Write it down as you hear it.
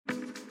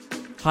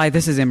Hi,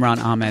 this is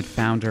Imran Ahmed,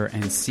 founder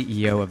and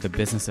CEO of the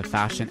Business of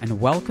Fashion, and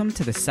welcome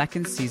to the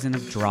second season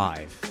of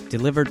Drive,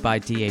 delivered by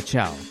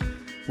DHL,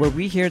 where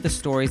we hear the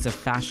stories of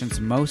fashion's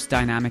most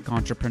dynamic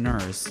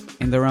entrepreneurs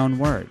in their own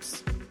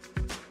words.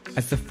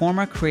 As the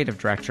former creative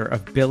director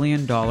of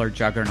billion-dollar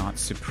juggernaut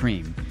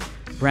Supreme,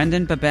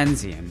 Brendon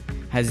Babenzien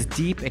has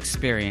deep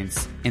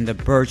experience in the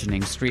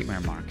burgeoning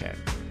streetwear market.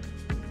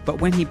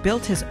 But when he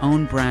built his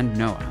own brand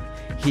Noah,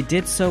 he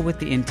did so with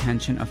the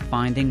intention of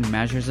finding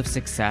measures of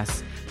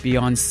success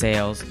beyond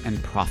sales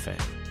and profit.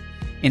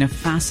 In a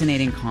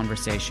fascinating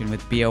conversation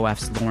with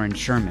BOF's Lauren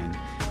Sherman,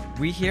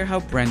 we hear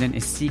how Brendon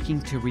is seeking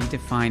to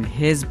redefine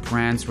his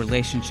brand's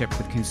relationship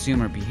with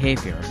consumer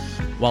behavior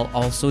while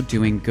also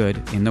doing good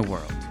in the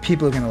world.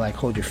 People are going to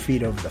hold your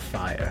feet over the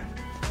fire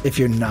if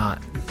you're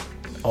not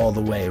all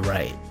the way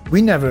right.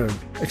 We never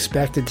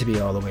expected to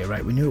be all the way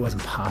right. We knew it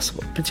wasn't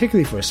possible,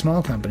 particularly for a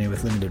small company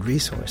with limited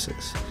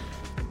resources.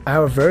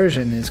 Our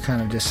version is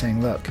kind of just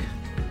saying, look,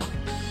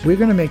 we're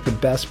going to make the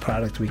best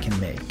product we can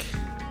make.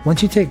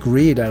 Once you take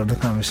greed out of the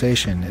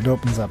conversation, it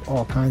opens up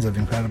all kinds of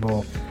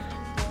incredible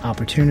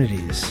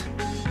opportunities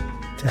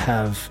to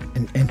have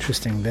an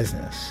interesting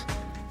business.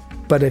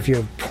 But if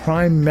your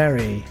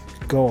primary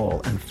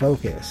goal and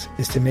focus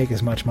is to make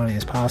as much money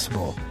as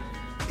possible,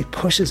 it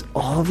pushes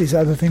all of these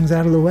other things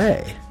out of the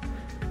way.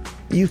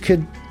 You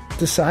could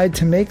decide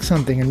to make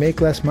something and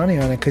make less money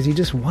on it because you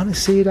just want to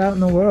see it out in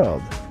the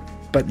world,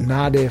 but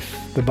not if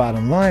the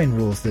bottom line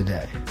rules the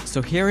day.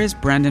 So here is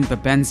Brendon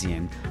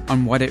Babenzien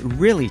on what it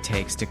really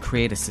takes to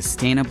create a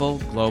sustainable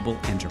global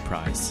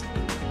enterprise.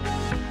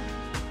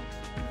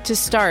 To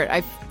start,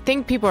 I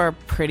think people are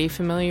pretty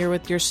familiar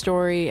with your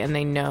story and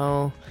they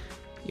know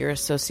your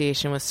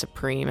association with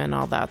Supreme and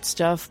all that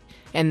stuff,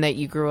 and that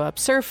you grew up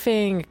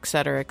surfing, et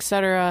cetera, et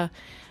cetera.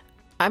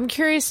 I'm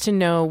curious to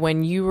know,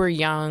 when you were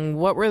young,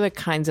 what were the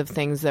kinds of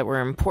things that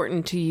were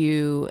important to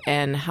you,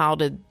 and how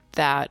did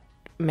that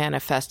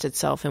manifest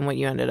itself in what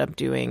you ended up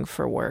doing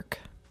for work?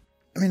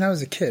 I mean, I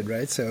was a kid,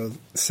 right? So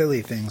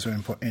silly things were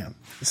important.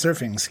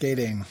 Surfing,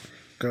 skating,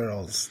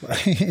 girls,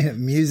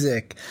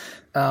 music.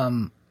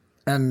 And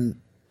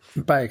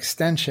by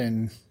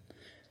extension,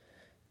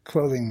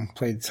 clothing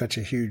played such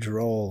a huge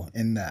role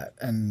in that.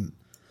 And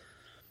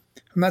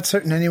I'm not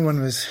certain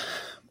anyone was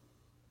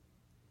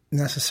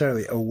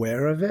necessarily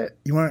aware of it.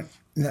 You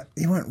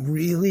weren't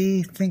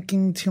really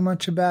thinking too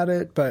much about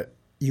it, but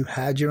you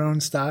had your own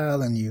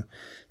style and you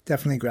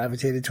definitely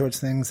gravitated towards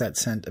things that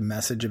sent a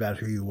message about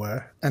who you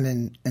were.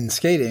 And in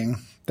skating,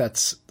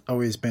 that's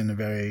always been a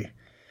very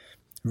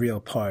real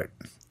part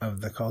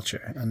of the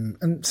culture.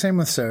 And same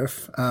with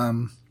surf.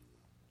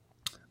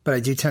 But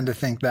I do tend to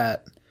think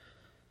that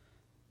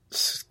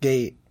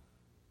skate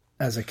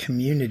as a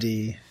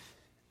community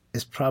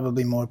is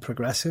probably more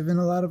progressive in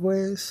a lot of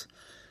ways,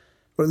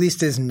 or at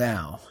least is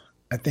now.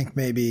 I think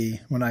maybe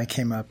when I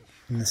came up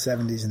in the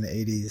 70s and the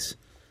 80s,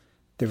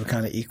 they were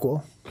kind of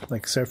equal.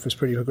 Surf was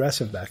pretty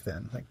progressive back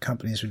then.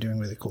 Companies were doing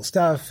really cool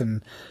stuff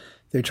and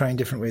they were trying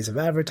different ways of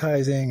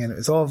advertising, and it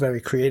was all very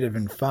creative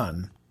and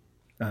fun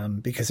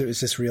because it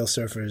was just real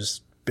surfers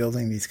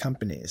building these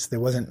companies. There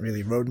wasn't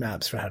really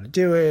roadmaps for how to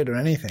do it or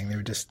anything. They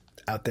were just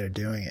out there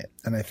doing it.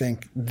 And I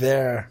think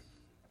their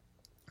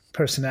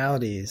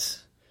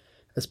personalities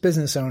as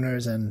business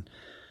owners and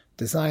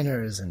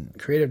designers and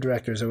creative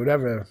directors or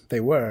whatever they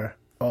were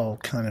all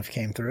kind of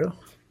came through.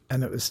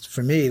 And it was,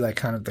 for me,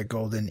 kind of the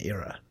golden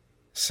era.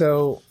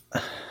 So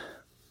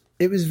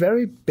it was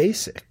very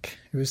basic.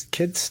 It was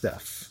kid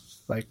stuff,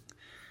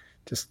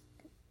 just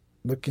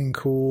looking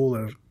cool,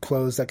 or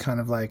clothes that kind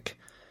of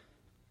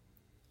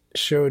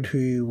showed who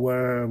you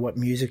were, what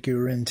music you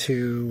were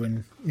into,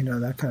 and,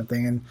 that kind of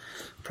thing. And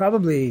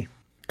probably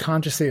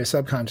consciously or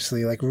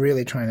subconsciously,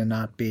 really trying to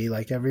not be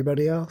like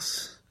everybody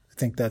else. I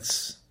think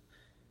that's,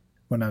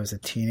 when I was a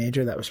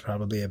teenager, that was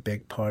probably a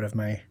big part of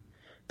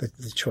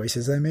the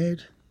choices I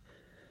made.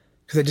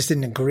 Because I just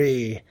didn't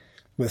agree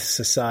with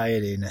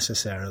society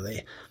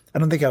necessarily. I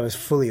don't think I was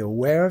fully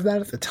aware of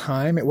that at the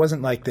time. It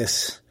wasn't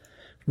this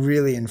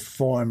really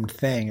informed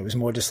thing. It was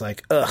more just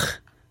ugh,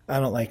 I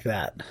don't like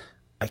that.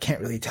 I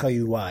can't really tell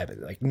you why,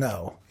 but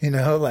no,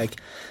 I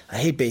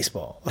hate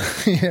baseball,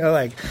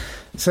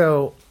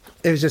 so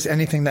it was just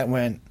anything that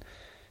went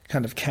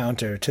kind of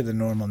counter to the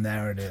normal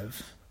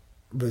narrative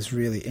was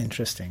really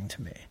interesting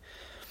to me.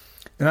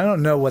 And I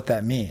don't know what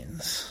that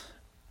means.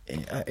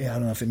 I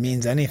don't know if it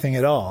means anything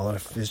at all, or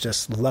if it's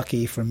just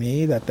lucky for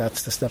me that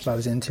that's the stuff I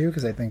was into,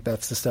 because I think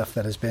that's the stuff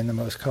that has been the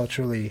most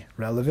culturally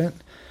relevant.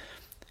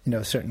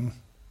 Certain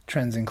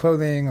trends in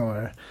clothing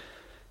or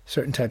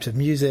certain types of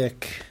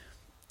music.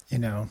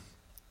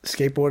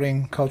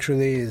 Skateboarding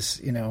culturally is,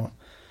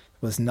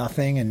 was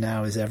nothing and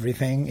now is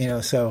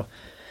everything. So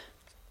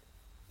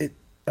I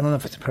don't know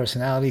if it's a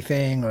personality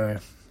thing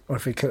or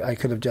if I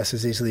could have just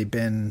as easily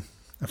been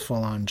a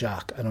full-on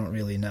jock. I don't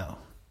really know.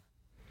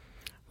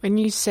 When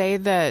you say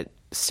that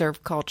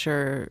surf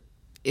culture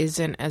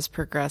isn't as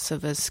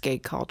progressive as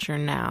skate culture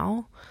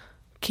now,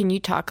 can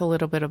you talk a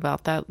little bit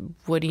about that?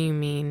 What do you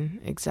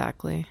mean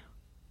exactly?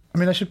 I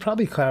mean, I should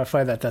probably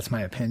clarify that that's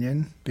my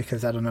opinion,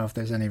 because I don't know if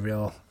there's any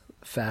real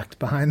fact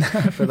behind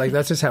that, but like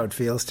that's just how it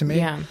feels to me.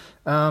 Yeah.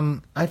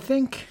 I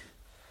think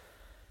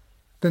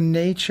the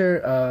nature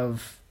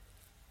of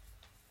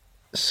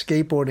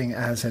skateboarding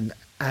as an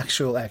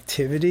actual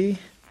activity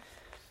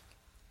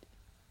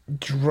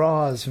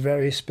draws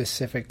very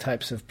specific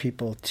types of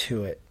people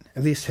to it,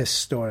 at least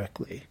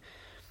historically.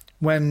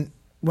 When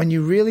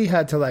you really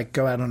had to like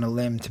go out on a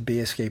limb to be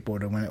a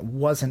skateboarder, when it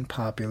wasn't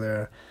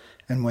popular,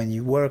 and when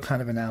you were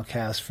kind of an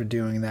outcast for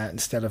doing that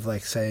instead of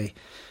like, say,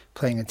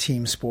 playing a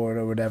team sport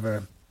or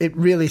whatever, it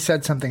really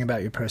said something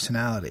about your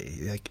personality,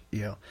 like,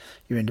 you know,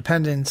 your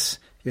independence,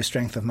 your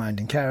strength of mind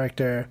and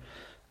character.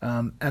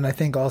 And I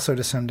think also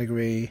to some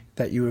degree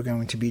that you were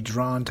going to be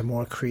drawn to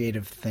more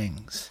creative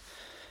things,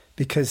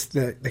 because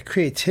the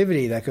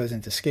creativity that goes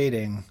into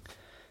skating,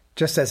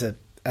 just as a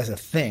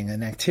thing,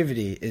 an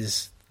activity,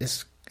 is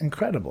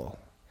incredible.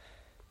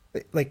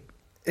 Like,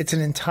 it's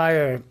an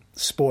entire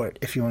sport,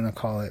 if you want to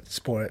call it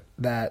sport,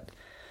 that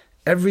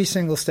every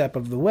single step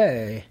of the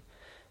way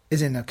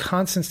is in a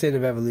constant state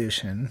of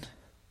evolution.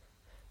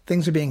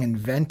 Things are being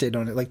invented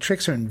on it. Like,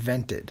 tricks are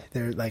invented.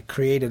 They're like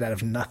created out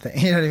of nothing.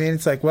 You know what I mean?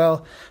 It's like,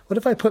 well, what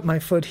if I put my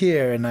foot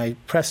here and I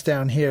press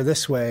down here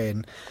this way?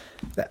 And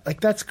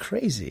that's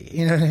crazy.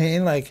 You know what I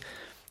mean? Like,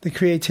 the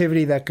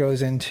creativity that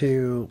goes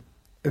into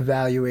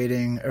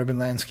evaluating urban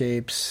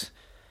landscapes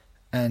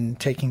and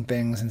taking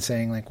things and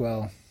saying like,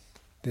 well,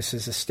 this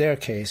is a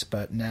staircase,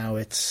 but now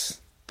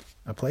it's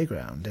a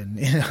playground. And,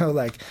 you know,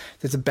 like,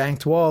 there's a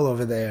banked wall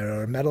over there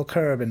or a metal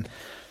curb, and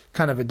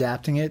kind of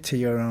adapting it to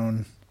your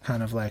own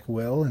kind of like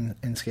will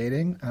in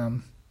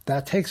skating.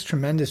 That takes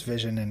tremendous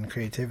vision and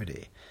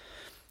creativity.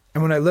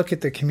 And when I look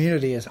at the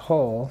community as a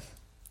whole,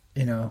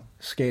 you know,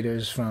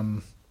 skaters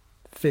from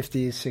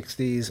 50s,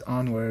 60s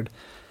onward,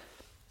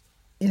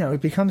 you know, it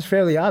becomes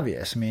fairly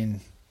obvious. I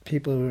mean,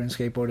 people who are in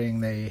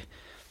skateboarding,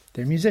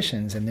 they're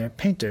musicians, and they're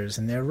painters,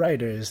 and they're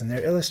writers, and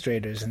they're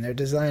illustrators, and they're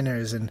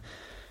designers, and,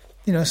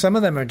 you know, some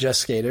of them are just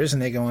skaters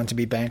and they go on to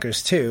be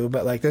bankers too,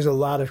 but like, there's a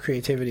lot of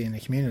creativity in the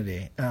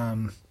community.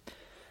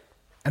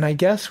 And I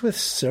guess with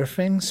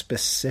surfing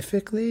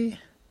specifically,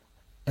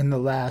 in the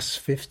last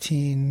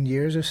 15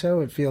 years or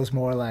so, it feels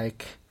more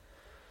like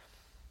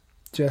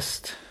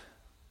just,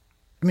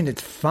 I mean,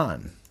 it's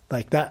fun.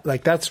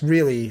 That's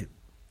really,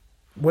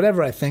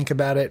 whatever I think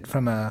about it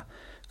from a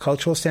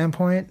cultural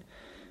standpoint,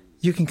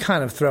 you can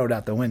kind of throw it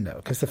out the window,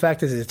 because the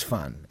fact is it's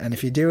fun. And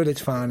if you do it,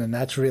 it's fun, and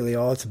that's really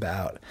all it's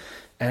about.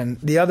 And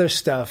the other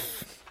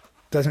stuff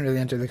doesn't really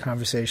enter the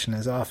conversation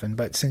as often,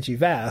 but since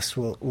you've asked,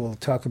 we'll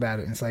talk about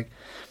it. And it's like,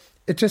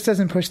 it just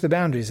doesn't push the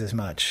boundaries as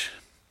much,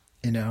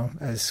 you know,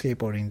 as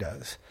skateboarding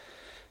does.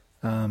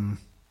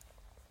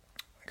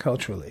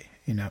 Culturally,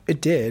 you know,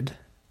 it did.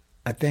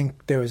 I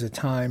think there was a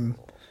time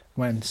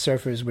when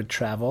surfers would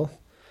travel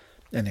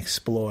and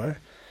explore.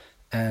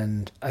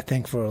 And I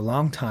think for a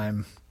long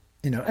time,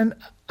 you know, and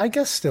I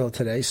guess still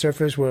today,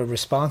 surfers were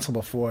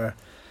responsible for,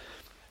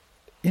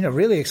 you know,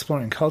 really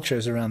exploring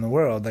cultures around the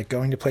world, like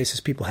going to places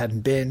people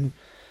hadn't been,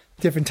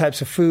 different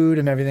types of food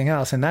and everything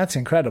else. And that's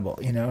incredible,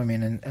 you know, I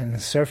mean, and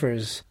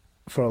surfers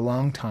for a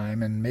long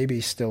time, and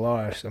maybe still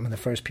are, some of the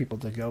first people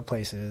to go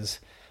places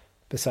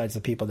besides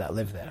the people that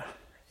live there,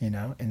 you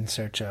know, in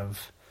search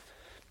of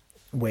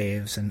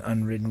waves and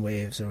unridden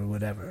waves or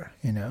whatever,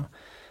 you know.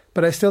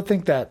 But I still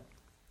think that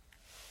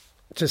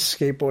just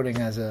skateboarding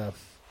as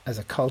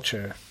a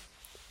culture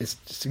is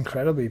just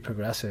incredibly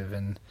progressive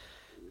and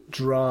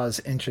draws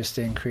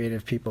interesting,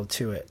 creative people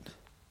to it,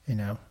 you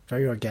know,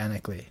 very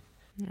organically.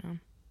 Yeah,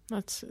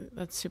 that's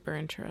super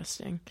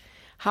interesting.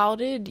 How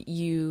did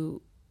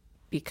you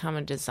become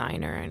a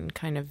designer and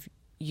kind of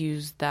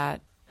use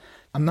that?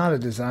 I'm not a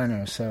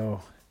designer,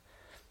 so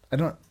I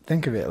don't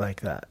think of it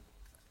like that.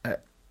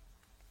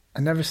 I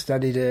never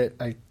studied it.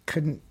 I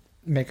couldn't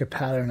make a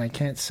pattern. I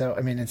can't sew.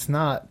 I mean, that's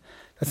not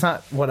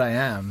what I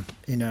am.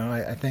 You know,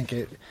 I think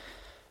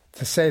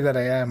to say that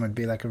I am would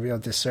be like a real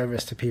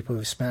disservice to people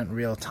who spent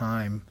real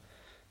time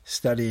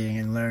studying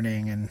and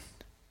learning and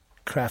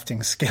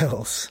crafting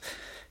skills.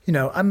 You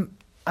know,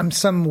 I'm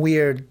some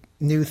weird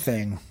new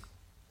thing.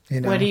 You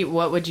know,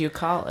 what would you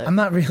call it? I'm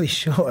not really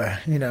sure.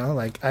 You know,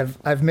 like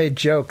I've made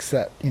jokes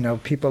that, you know,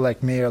 people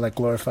like me are like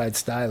glorified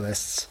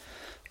stylists.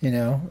 You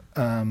know,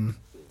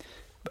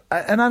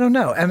 and I don't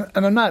know, and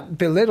I'm not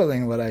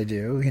belittling what I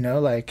do. You know,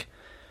 like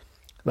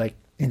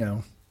you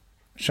know,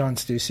 Sean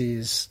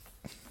Stussey's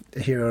a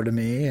hero to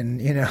me, and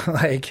you know,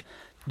 like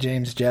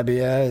James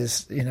Jebbia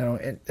is, you know,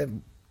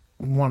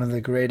 one of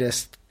the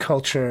greatest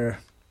cultural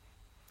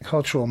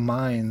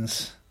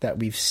minds that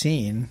we've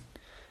seen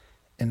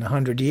in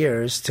 100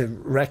 years, to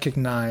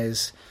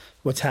recognize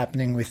what's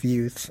happening with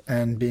youth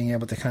and being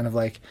able to kind of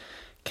like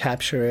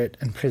capture it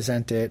and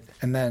present it,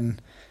 and then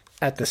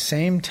at the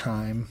same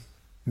time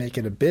make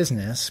it a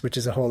business, which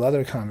is a whole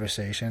other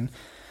conversation.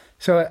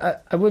 So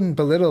I wouldn't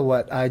belittle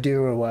what I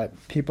do or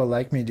what people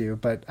like me do,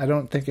 but I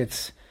don't think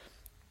it's,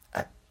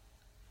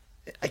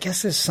 I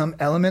guess there's some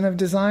element of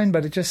design,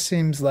 but it just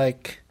seems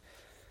like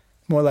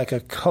more like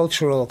a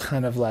cultural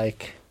kind of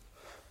like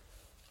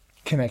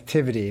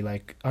connectivity,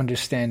 like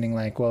understanding,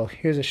 like, well,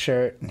 here's a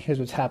shirt and here's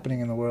what's happening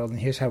in the world and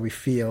here's how we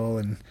feel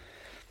and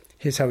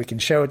here's how we can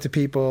show it to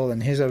people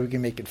and here's how we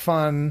can make it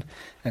fun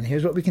and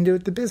here's what we can do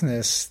with the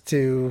business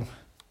to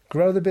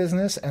grow the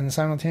business and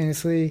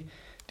simultaneously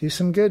do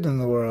some good in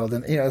the world.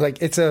 And,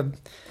 like it's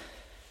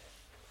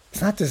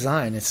not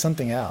design, it's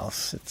something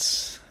else.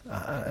 It's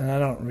and I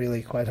don't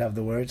really quite have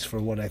the words for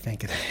what I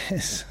think it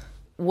is.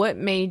 What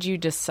made you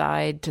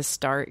decide to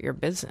start your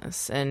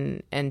business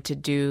and to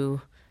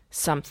do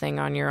something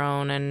on your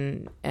own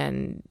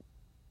and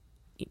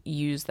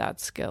use that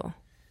skill?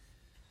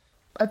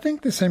 I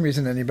think the same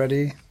reason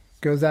anybody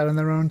goes out on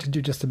their own to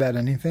do just about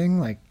anything.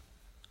 Like,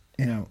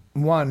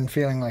 one,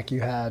 feeling like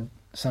you had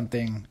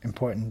something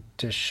important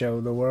to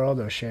show the world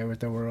or share with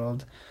the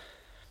world.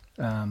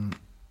 And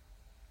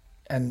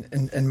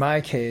in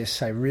my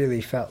case, I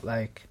really felt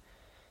like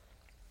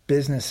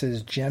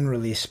businesses,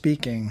 generally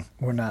speaking,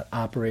 were not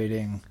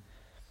operating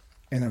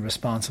in a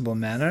responsible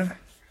manner.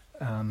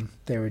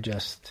 They were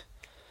just,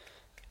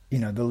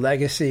 the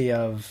legacy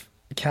of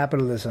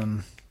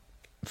capitalism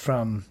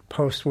from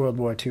post-World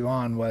War II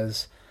on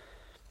was,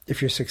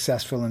 if you're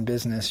successful in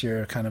business,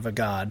 you're kind of a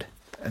god.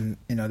 And,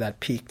 that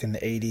peaked in the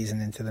 80s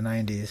and into the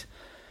 90s.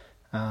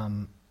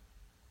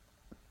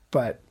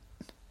 But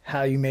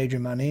how you made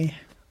your money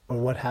or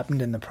what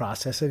happened in the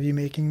process of you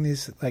making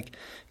these, like,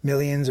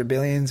 millions or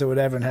billions or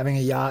whatever, and having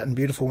a yacht and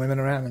beautiful women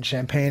around and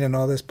champagne and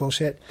all this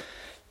bullshit,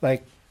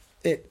 like,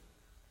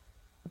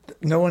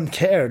 no one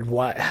cared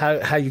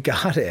how you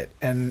got it.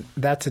 And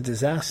that's a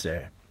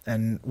disaster.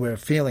 And we're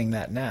feeling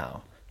that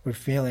now. We're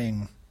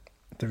feeling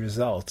the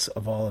results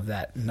of all of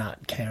that,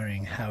 not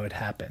caring how it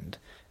happened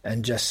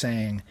and just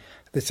saying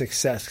the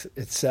success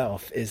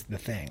itself is the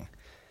thing.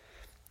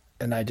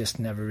 And I just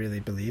never really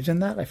believed in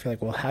that. I feel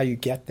like, well, how you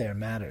get there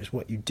matters.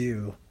 What you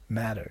do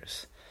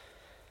matters.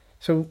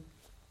 So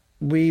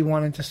we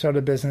wanted to start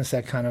a business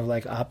that kind of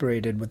like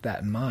operated with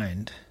that in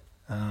mind.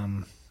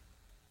 And,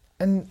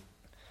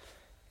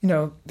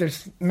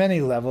 there's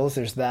many levels.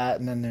 There's that,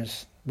 and then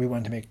we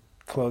wanted to make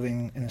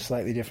clothing in a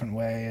slightly different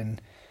way,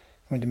 and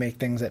wanted to make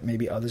things that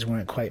maybe others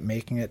weren't quite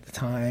making at the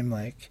time.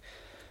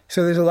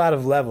 So there's a lot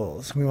of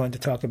levels. We wanted to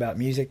talk about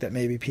music that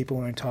maybe people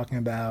weren't talking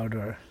about,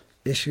 or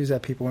issues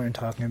that people weren't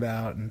talking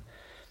about. And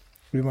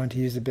we wanted to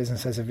use the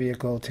business as a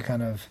vehicle to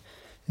kind of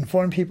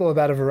inform people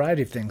about a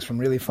variety of things, from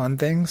really fun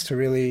things to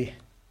really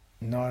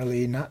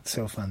gnarly, not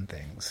so fun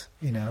things,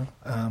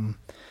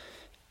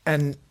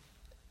 and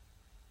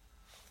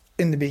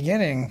in the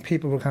beginning,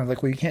 people were kind of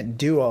like, well, you can't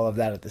do all of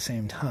that at the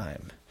same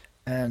time.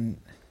 And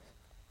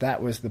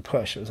that was the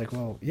push. It was like,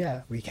 well,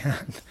 yeah, we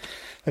can.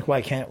 Like,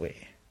 why can't we?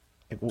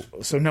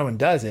 So no one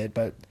does it,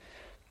 but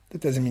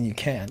that doesn't mean you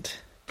can't.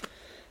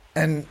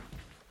 And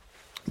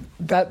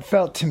that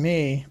felt to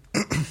me,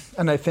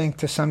 and I think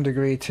to some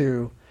degree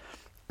to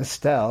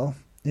Estelle,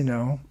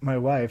 my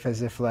wife,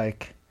 as if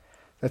like,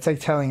 that's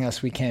like telling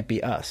us we can't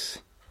be us.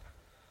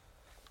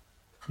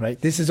 Right?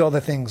 This is all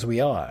the things we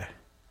are.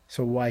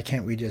 So why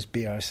can't we just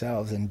be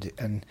ourselves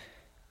and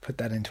put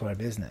that into our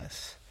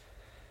business?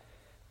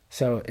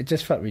 So it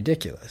just felt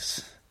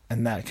ridiculous.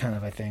 And that kind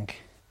of, I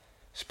think,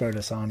 spurred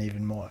us on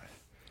even more.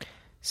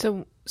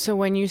 So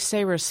when you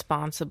say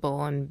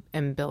responsible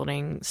and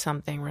building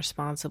something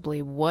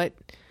responsibly, what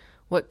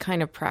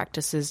kind of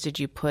practices did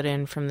you put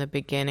in from the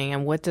beginning,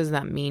 and what does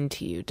that mean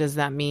to you? Does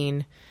that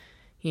mean,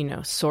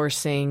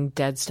 sourcing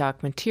dead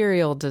stock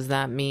material? Does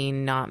that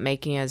mean not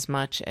making as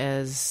much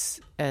as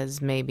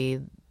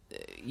maybe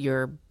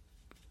your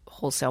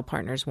wholesale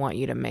partners want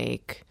you to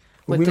make?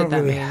 What we did don't that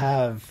really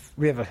mean?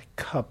 we have a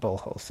couple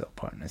wholesale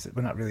partners.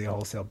 We're not really a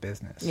wholesale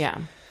business. Yeah.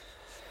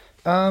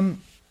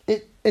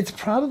 It's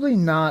probably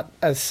not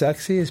as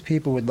sexy as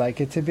people would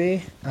like it to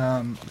be.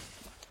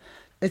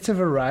 It's a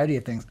variety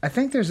of things. I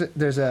think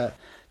there's a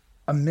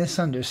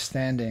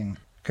misunderstanding,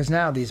 because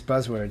now these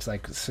buzzwords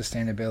like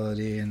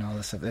sustainability and all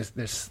this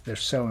stuff, they're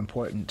so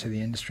important to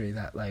the industry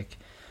that like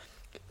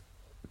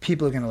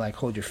people are going to like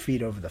hold your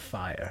feet over the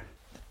fire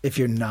if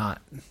you're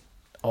not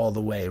all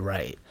the way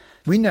right.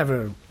 We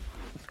never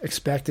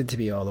expected to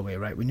be all the way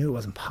right. We knew it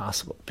wasn't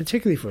possible,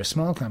 particularly for a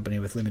small company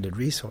with limited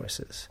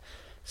resources.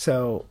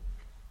 So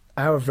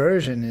our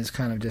version is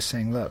kind of just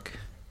saying, look,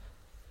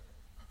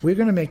 we're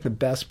going to make the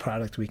best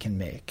product we can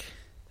make.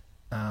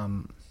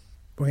 We're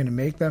going to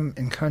make them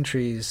in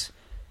countries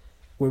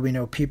where we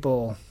know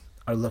people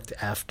are looked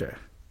after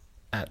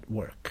at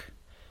work,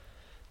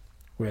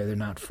 where they're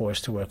not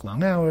forced to work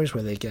long hours,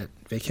 where they get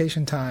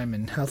vacation time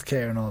and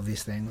healthcare and all of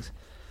these things,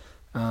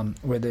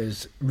 where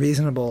there's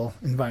reasonable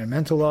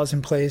environmental laws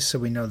in place, so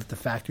we know that the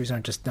factories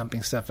aren't just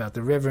dumping stuff out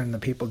the river and the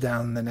people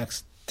down the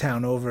next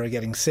town over are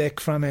getting sick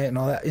from it and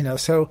all that,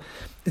 So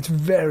it's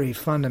very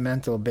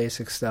fundamental,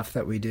 basic stuff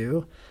that we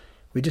do.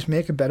 We just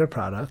make a better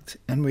product,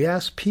 and we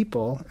ask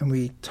people and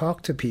we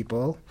talk to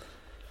people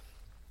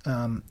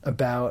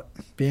about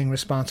being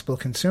responsible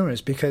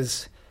consumers,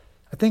 because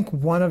I think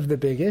one of the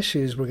big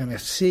issues we're going to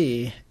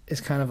see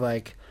is kind of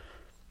like,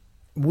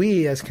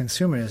 we as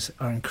consumers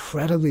are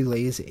incredibly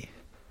lazy,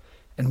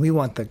 and we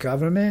want the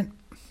government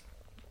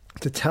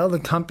to tell the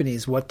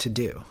companies what to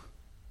do.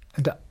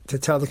 And to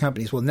tell the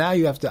companies, well, now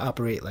you have to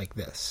operate like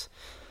this.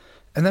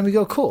 And then we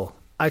go, cool.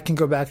 I can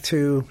go back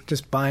to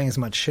just buying as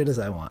much shit as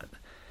I want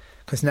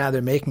because now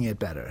they're making it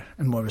better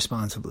and more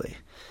responsibly.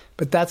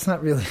 But that's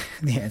not really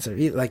the answer.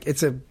 Like,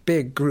 it's a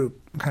big group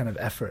kind of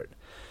effort.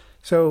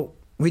 So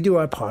we do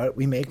our part.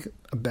 We make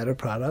a better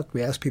product.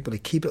 We ask people to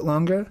keep it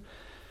longer.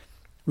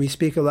 We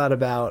speak a lot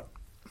about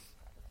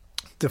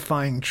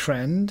defying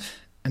trend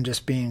and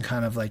just being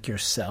kind of like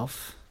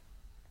yourself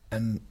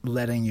and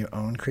letting your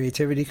own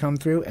creativity come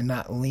through and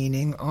not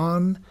leaning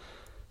on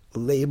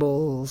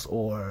labels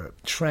or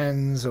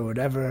trends or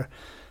whatever,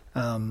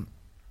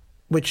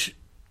 which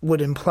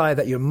would imply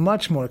that you're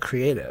much more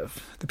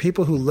creative. The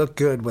people who look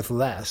good with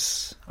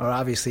less are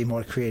obviously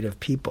more creative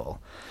people.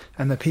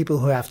 And the people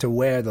who have to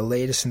wear the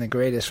latest and the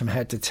greatest from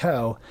head to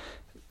toe,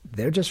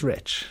 they're just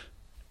rich.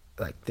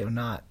 Like, they're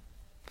not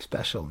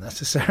special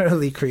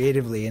necessarily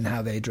creatively in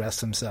how they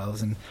dress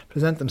themselves and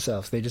present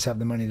themselves. They just have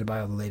the money to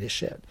buy all the latest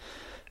shit.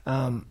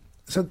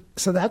 So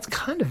that's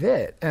kind of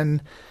it.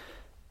 And,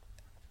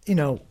 you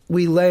know,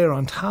 we layer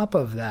on top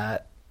of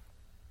that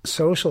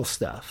social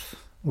stuff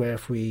where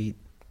if we,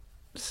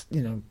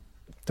 you know,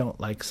 don't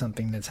like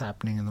something that's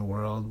happening in the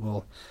world,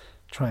 we'll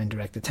try and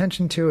direct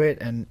attention to it.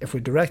 And if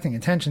we're directing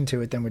attention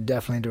to it, then we're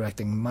definitely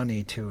directing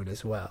money to it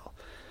as well.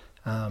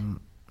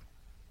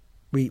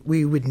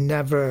 We would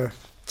never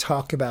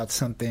talk about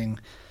something,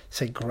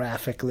 say,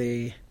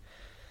 graphically,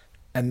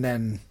 and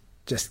then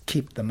just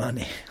keep the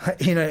money.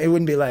 You know, it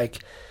wouldn't be like,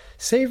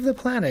 save the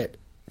planet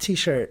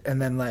T-shirt,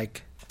 and then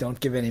like, don't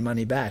give any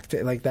money back.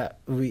 Like that,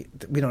 we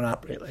don't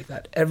operate like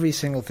that. Every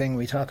single thing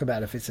we talk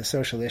about, if it's a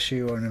social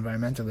issue or an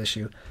environmental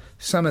issue,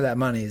 some of that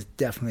money is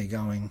definitely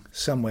going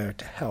somewhere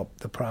to help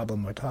the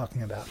problem we're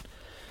talking about.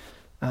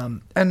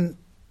 And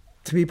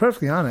to be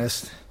perfectly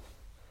honest,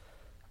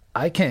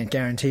 I can't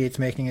guarantee it's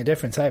making a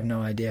difference. I have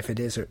no idea if it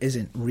is or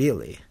isn't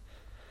really.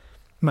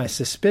 My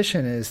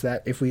suspicion is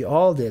that if we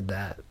all did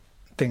that,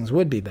 things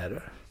would be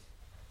better.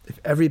 If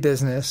every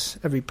business,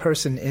 every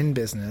person in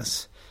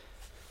business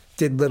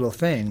did little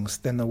things,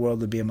 then the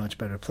world would be a much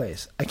better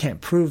place. I can't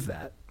prove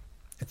that.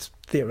 It's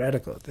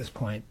theoretical at this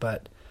point,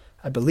 but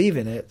I believe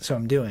in it, so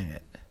I'm doing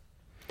it.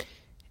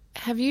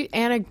 Have you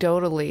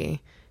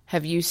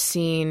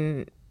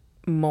seen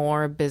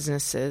more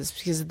businesses?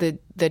 Because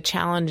the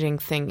challenging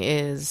thing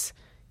is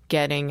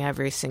getting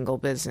every single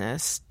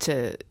business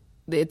to,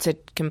 it's a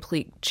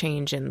complete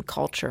change in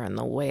culture and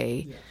the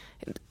way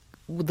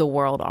the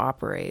world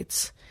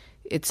operates.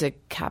 It's a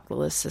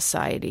capitalist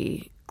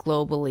society,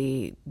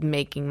 globally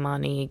making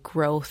money,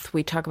 growth.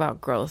 We talk about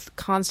growth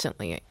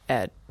constantly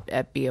at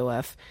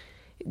BOF.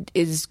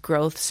 Is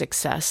growth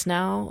success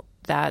now?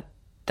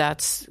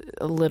 That's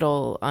a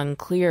little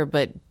unclear,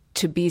 but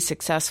to be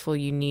successful,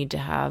 you need to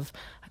have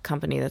a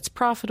company that's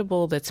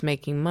profitable, that's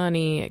making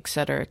money, et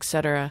cetera, et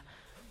cetera.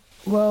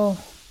 Well,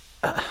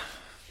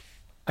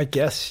 I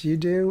guess you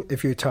do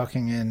if you're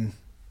talking in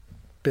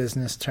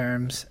business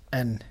terms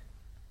and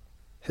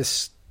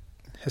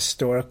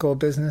historical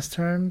business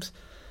terms.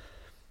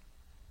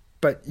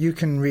 But you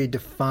can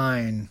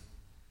redefine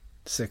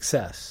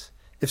success.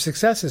 If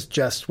success is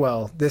just,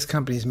 well, this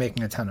company's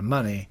making a ton of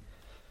money,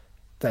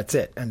 that's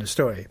it, end of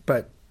story.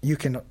 But you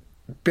can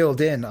build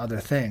in other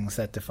things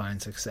that define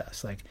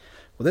success. Like,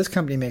 well, this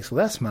company makes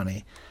less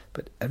money,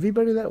 but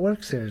everybody that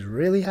works there is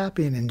really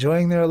happy and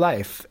enjoying their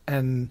life.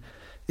 And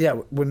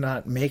yeah, we're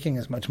not making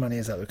as much money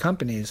as other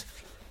companies,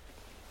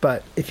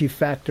 but if you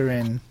factor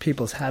in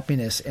people's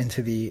happiness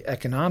into the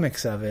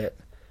economics of it,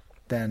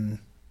 then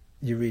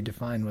you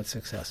redefine what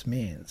success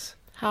means.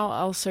 How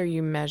else are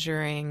you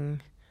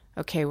measuring,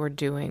 okay, we're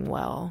doing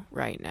well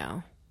right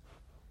now?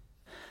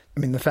 I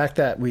mean, the fact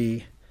that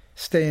we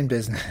stay in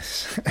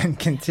business and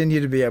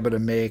continue to be able to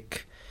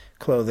make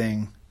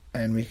clothing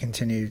and we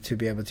continue to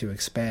be able to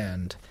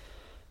expand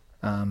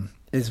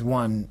is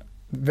one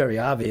very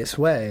obvious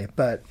way.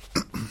 But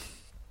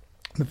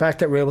the fact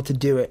that we're able to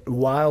do it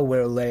while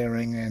we're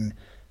layering in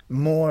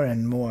more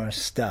and more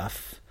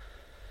stuff,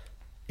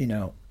 you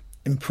know,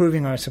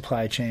 improving our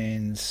supply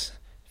chains,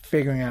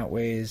 figuring out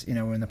ways, you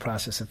know, we're in the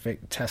process of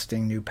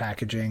testing new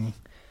packaging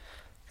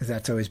because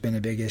that's always been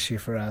a big issue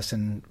for us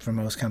and for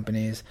most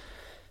companies.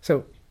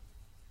 So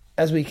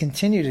as we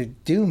continue to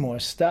do more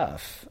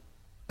stuff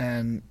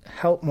and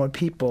help more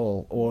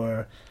people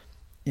or,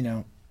 you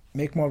know,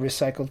 make more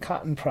recycled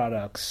cotton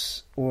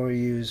products or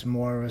use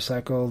more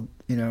recycled,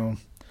 you know,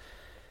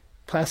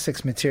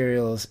 plastics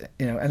materials,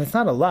 you know, and it's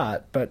not a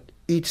lot, but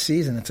each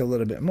season it's a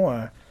little bit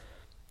more,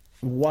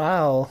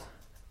 while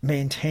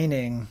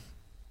maintaining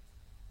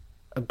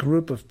a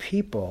group of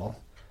people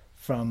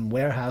from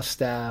warehouse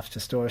staff to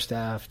store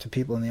staff to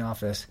people in the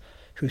office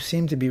who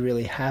seem to be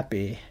really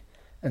happy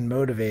and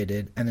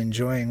motivated and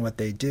enjoying what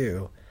they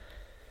do.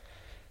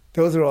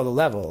 Those are all the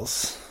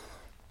levels.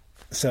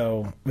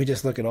 So we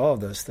just look at all of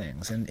those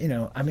things. And, you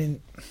know, I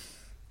mean,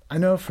 I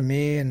know for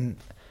me and,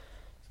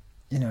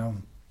 you know,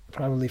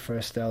 probably for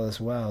Estelle as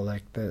well,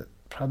 like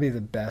probably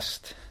the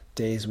best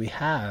days we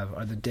have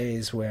are the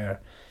days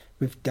where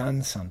we've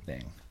done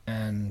something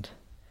and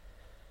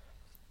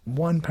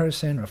one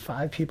person or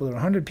 5 people or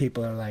 100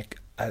 people are like,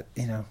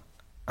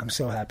 I'm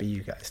so happy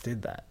you guys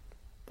did that,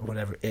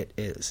 whatever it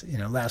is.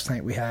 Last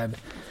night we had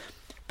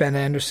Ben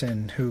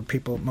Anderson, who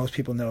most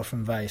people know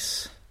from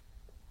Vice.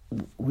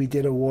 We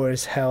did a War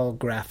is Hell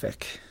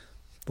graphic,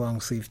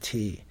 long sleeve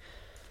tee.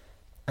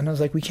 And I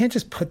was like, we can't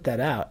just put that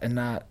out and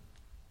not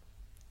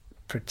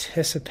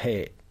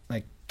participate,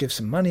 like give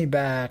some money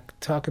back,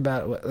 talk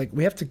about it. Like,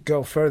 we have to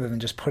go further than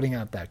just putting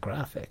out that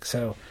graphic.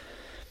 So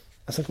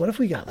I was like, what if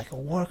we got like a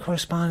war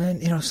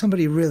correspondent,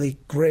 somebody really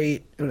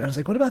great? I was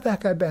like, what about that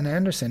guy, Ben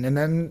Anderson? And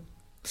then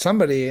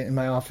somebody in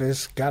my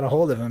office got a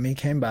hold of him. He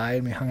came by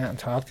and we hung out and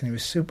talked, and he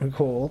was super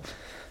cool,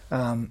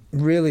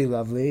 really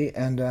lovely.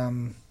 And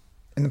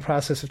in the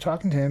process of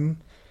talking to him,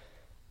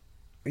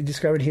 we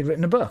discovered he'd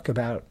written a book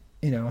about,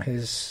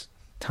 his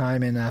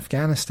time in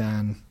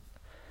Afghanistan.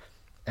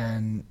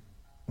 And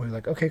we were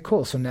like, okay,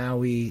 cool. So now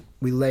we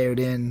layered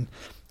in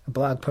a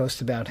blog post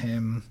about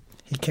him.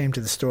 He came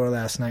to the store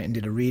last night and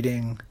did a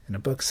reading and a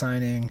book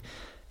signing.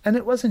 And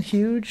it wasn't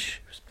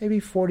huge. It was maybe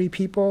 40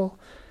 people.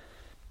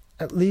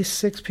 At least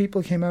 6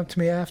 people came up to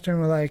me after and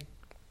were like,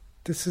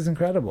 this is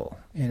incredible.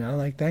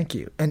 Thank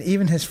you. And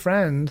even his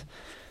friend,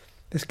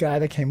 this guy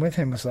that came with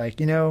him, was like,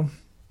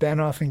 Ben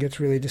often gets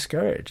really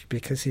discouraged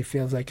because he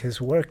feels like his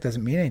work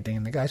doesn't mean anything.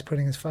 And the guy's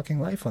putting his fucking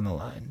life on the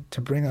line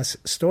to bring us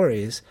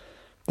stories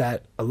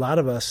that a lot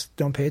of us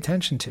don't pay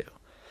attention to.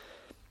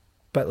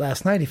 But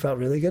last night he felt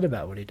really good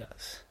about what he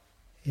does.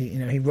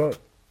 He wrote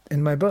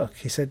in my book,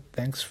 he said,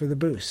 thanks for the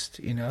boost,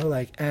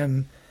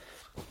 and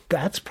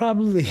that's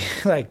probably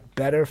like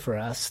better for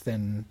us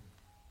than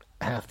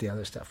half the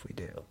other stuff we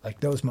do.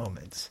 Like those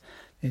moments,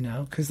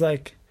 because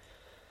like,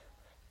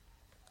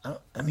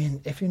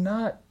 if you're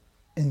not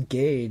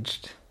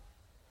engaged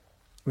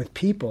with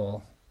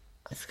people,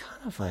 it's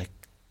kind of like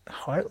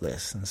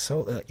heartless and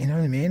so, you know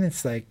what I mean?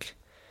 It's like,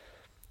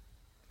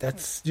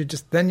 you're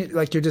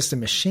just a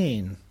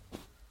machine,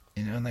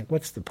 and like,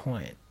 what's the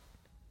point?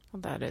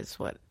 Well, that is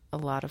what a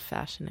lot of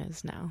fashion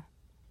is now.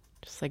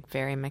 Just like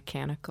very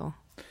mechanical.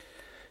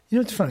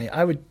 It's funny.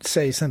 I would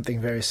say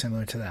something very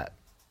similar to that.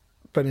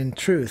 But in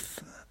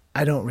truth,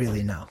 I don't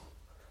really know.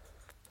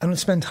 I don't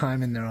spend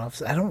time in their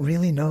office. I don't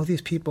really know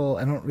these people.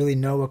 I don't really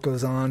know what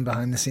goes on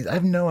behind the scenes. I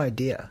have no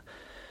idea.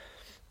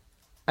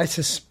 I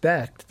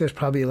suspect there's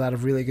probably a lot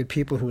of really good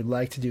people who would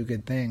like to do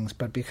good things,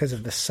 but because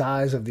of the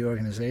size of the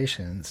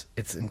organizations,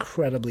 it's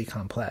incredibly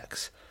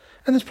complex.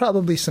 And there's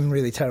probably some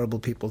really terrible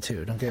people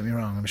too. Don't get me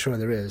wrong. I'm sure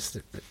there is.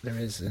 There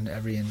is in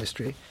every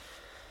industry.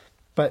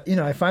 But,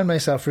 I find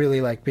myself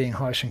really like being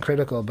harsh and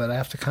critical, but I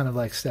have to kind of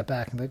like step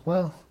back and be like,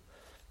 well,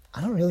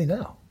 I don't really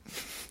know.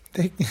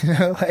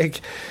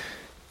 Like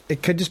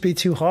it could just be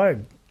too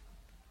hard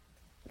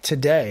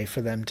today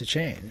for them to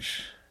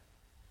change.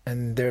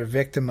 And they're a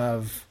victim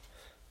of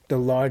the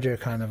larger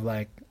kind of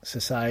like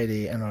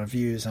society and our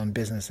views on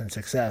business and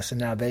success.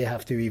 And now they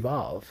have to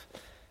evolve.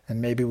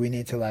 And maybe we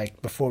need to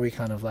like, before we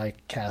kind of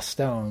like cast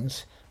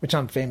stones, which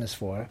I'm famous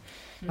for,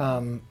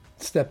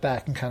 step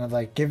back and kind of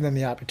like give them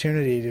the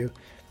opportunity to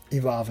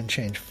evolve and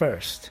change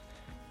first.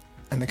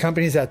 And the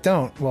companies that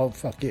don't, well,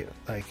 fuck you.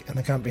 Like, and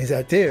the companies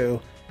that do,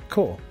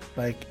 cool.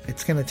 Like,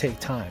 it's going to take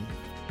time.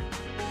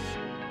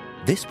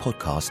 This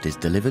podcast is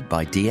delivered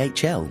by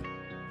DHL.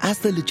 As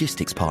the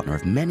logistics partner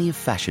of many of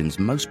fashion's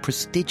most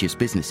prestigious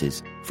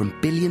businesses, from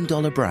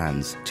billion-dollar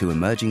brands to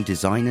emerging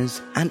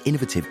designers and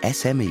innovative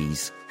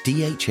SMEs,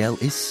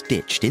 DHL is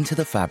stitched into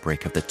the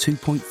fabric of the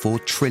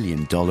 $2.4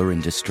 trillion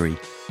industry.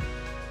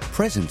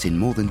 Present in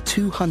more than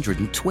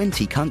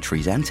 220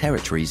 countries and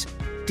territories,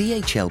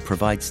 DHL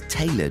provides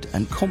tailored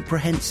and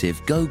comprehensive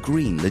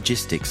go-green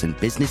logistics and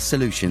business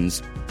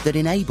solutions that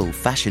enable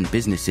fashion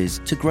businesses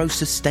to grow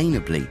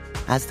sustainably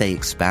as they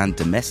expand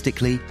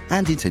domestically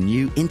and into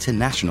new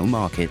international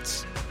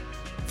markets.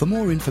 For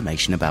more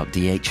information about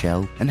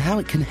DHL and how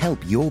it can help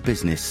your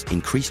business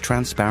increase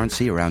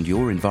transparency around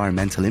your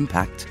environmental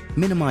impact,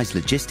 minimize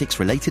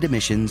logistics-related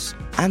emissions,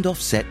 and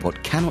offset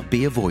what cannot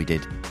be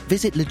avoided,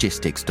 visit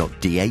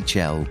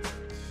logistics.dhl.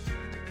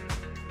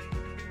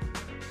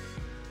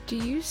 Do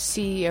you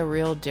see a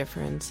real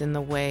difference in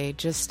the way,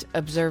 just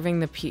observing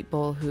the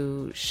people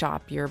who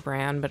shop your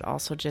brand, but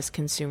also just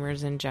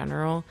consumers in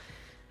general?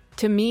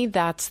 To me,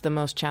 that's the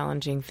most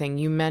challenging thing.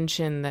 You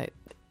mentioned that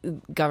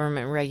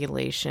government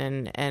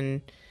regulation,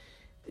 and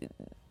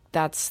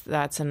that's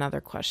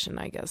another question,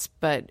 I guess.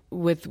 But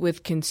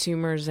with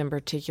consumers in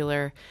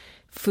particular,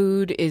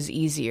 food is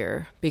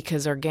easier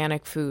because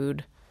organic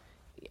food,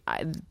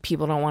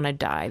 people don't want to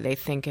die. They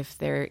think if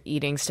they're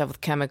eating stuff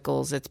with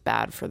chemicals, it's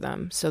bad for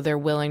them. So they're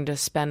willing to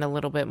spend a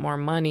little bit more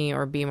money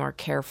or be more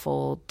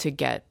careful to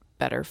get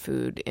better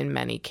food in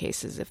many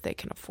cases if they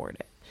can afford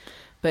it.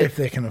 But if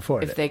they can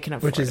afford it.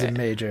 Which is a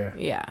major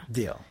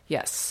deal.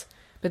 Yes.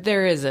 But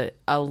there is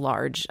a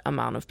large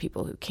amount of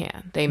people who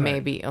can. They may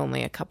be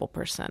only a couple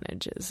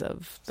percentages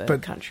of the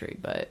country,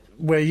 but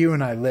where you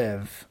and I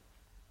live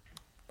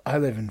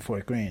in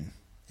Fort Greene.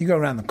 You go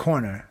around the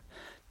corner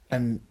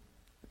and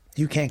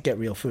you can't get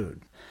real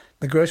food.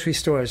 The grocery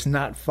store is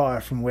not far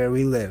from where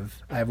we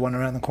live. I have one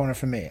around the corner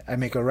from me. I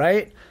make a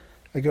right,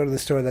 I go to the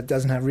store that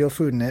doesn't have real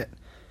food in it,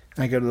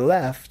 and I go to the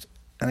left,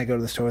 and I go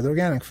to the store with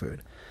organic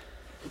food.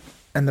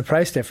 And the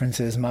price difference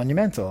is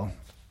monumental.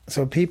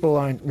 So people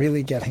aren't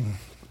really getting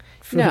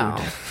food.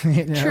 No,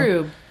 you know?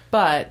 true,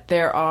 but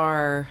there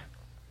are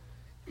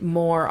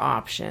more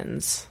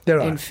options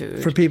in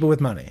food. For people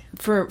with money.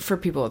 For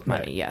people with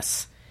money,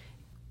 yes.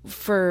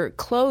 For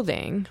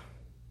clothing,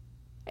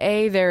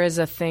 there is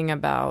a thing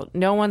about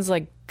no one's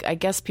like, I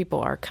guess people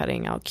are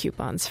cutting out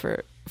coupons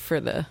for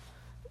the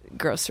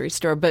grocery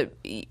store, but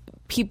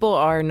people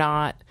are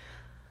not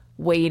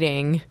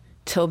waiting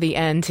till the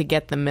end to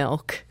get the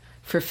milk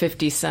for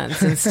 50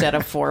 cents instead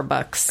of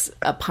 $4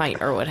 a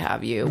pint or what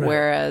have you. Right.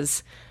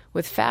 Whereas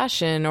with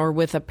fashion or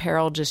with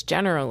apparel just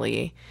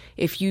generally,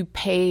 if you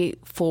pay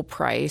full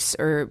price,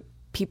 or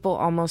people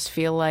almost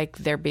feel like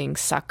they're being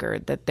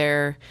suckered, that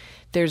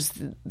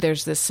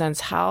there's this sense.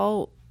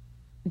 How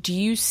do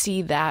you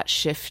see that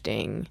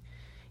shifting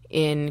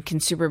in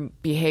consumer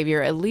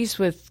behavior, at least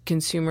with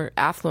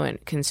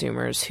affluent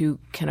consumers who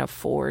can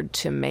afford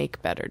to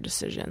make better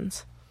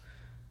decisions?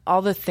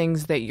 All the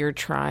things that you're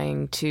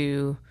trying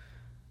to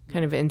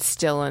kind of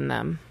instill in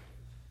them.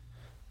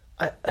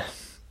 I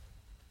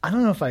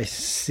don't know if I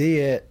see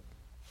it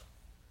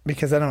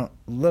because I don't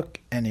look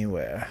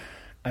anywhere.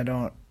 I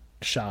don't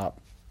shop.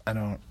 I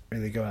don't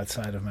really go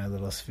outside of my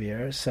little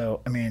sphere.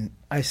 So, I mean,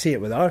 I see it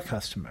with our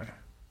customer,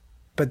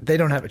 but they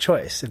don't have a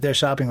choice. If they're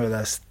shopping with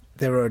us,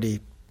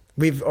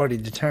 we've already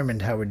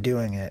determined how we're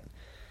doing it.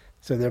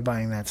 So they're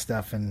buying that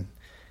stuff. And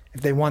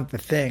if they want the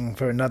thing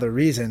for another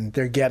reason,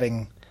 they're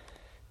getting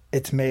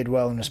it's made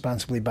well and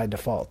responsibly by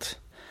default.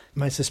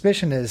 My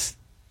suspicion is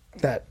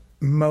that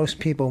most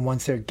people,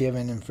 once they're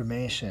given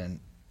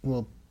information,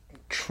 will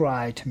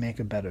try to make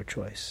a better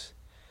choice.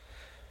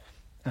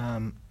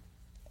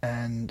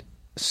 And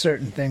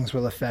certain things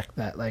will affect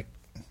that, like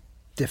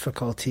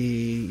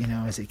difficulty,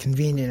 is it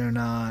convenient or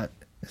not?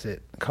 Is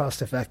it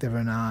cost effective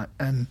or not?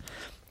 And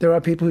there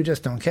are people who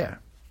just don't care.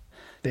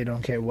 They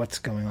don't care what's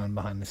going on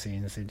behind the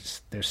scenes.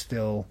 They're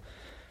still,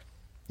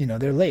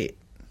 they're late.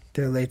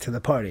 They're late to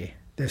the party.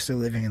 They're still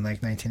living in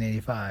like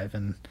 1985,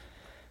 and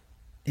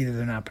either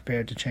they're not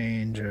prepared to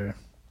change, or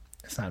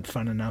it's not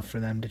fun enough for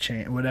them to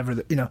change,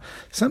 whatever.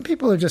 Some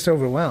people are just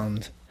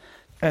overwhelmed,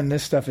 and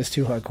this stuff is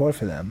too hardcore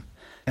for them,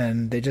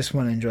 and they just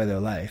want to enjoy their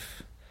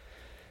life.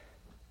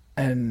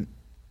 And,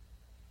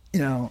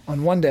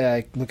 on one day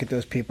I look at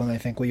those people and I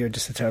think, well, you're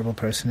just a terrible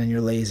person and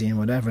you're lazy and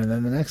whatever. And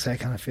then the next day I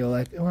kind of feel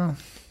like, well,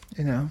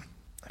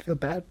 I feel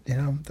bad.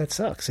 That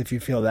sucks if you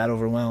feel that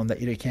overwhelmed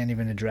that you can't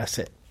even address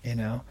it.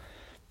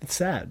 It's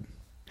sad.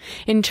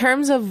 In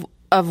terms of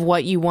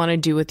what you want to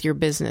do with your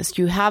business,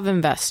 you have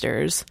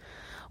investors.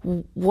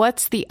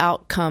 What's the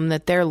outcome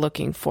that they're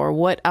looking for?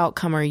 What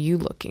outcome are you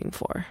looking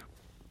for?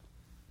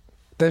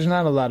 There's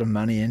not a lot of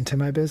money into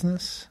my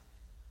business,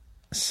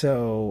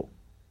 so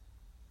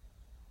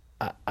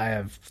I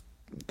have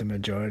the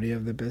majority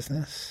of the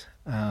business.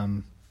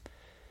 And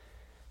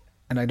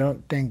I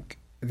don't think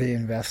the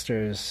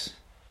investors...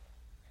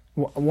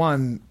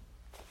 One,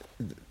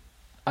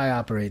 I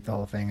operate the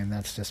whole thing, and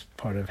that's just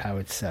part of how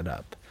it's set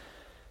up.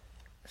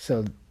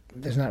 So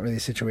there's not really a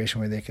situation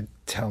where they could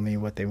tell me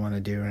what they want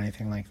to do or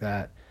anything like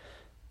that.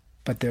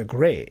 But they're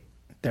great.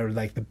 They're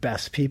like the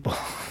best people.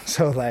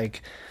 So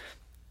like,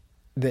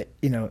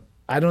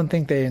 I don't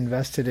think they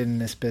invested in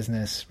this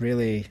business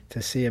really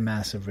to see a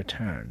massive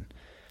return.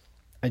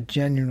 I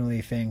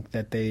genuinely think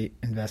that they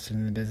invested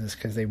in the business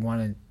because they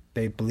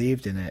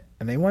believed in it,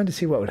 and they wanted to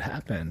see what would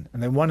happen,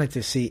 and they wanted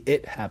to see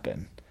it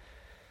happen.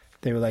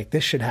 They were like,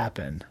 this should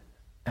happen.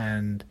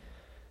 And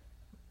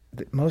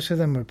most of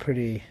them were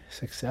pretty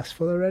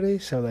successful already,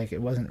 so like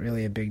it wasn't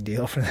really a big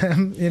deal for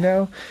them, It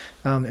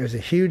was a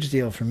huge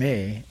deal for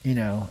me,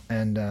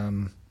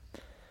 and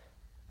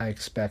I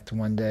expect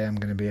one day I'm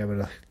going to be able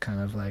to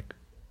kind of like,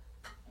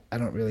 I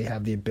don't really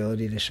have the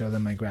ability to show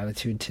them my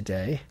gratitude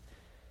today,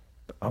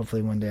 but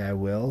hopefully one day I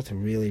will, to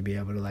really be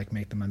able to like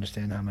make them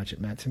understand how much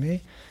it meant to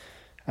me.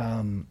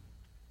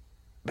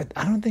 But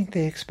I don't think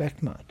they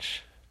expect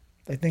much.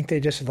 I think they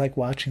just like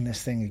watching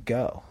this thing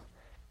go,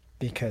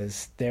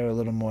 because they're a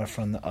little more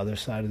from the other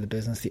side of the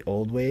business, the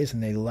old ways,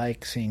 and they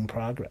like seeing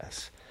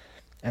progress.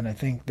 And I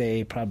think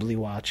they probably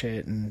watch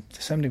it and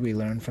to some degree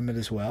learn from it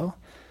as well.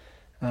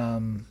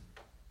 And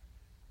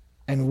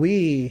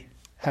we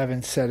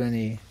haven't set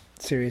any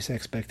serious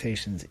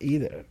expectations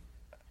either,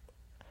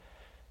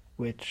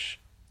 which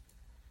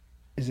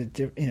is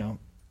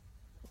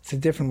it's a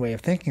different way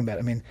of thinking about it.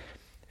 I mean,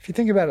 if you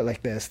think about it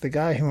like this, the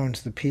guy who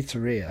owns the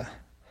pizzeria,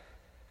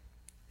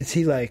 is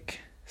he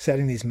like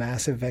setting these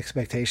massive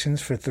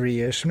expectations for 3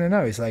 years from now?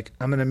 No, he's like,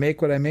 I'm going to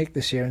make what I make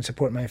this year and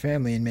support my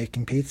family in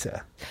making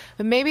pizza.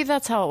 But maybe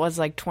that's how it was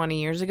like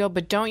 20 years ago.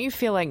 But don't you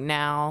feel like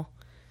now,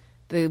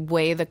 the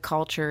way the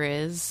culture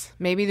is,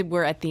 maybe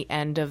we're at the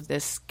end of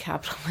this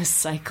capitalist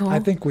cycle? I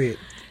think we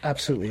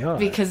absolutely are.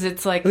 Because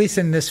it's like... At least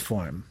in this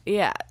form.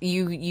 Yeah.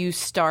 You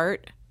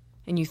start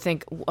and you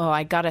think, oh,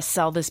 I got to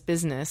sell this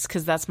business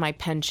because that's my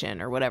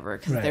pension or whatever,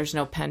 because there's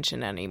no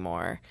pension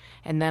anymore.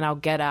 And then I'll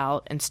get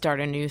out and start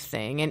a new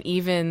thing. And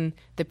even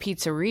the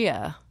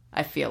pizzeria,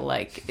 I feel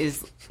like,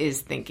 is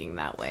thinking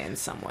that way in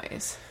some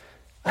ways.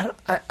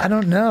 I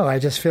don't know. I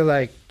just feel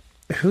like,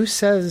 who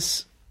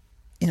says,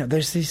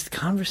 there's these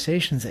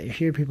conversations that you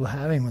hear people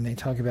having when they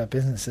talk about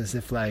businesses.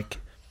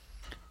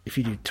 If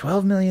you do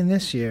 12 million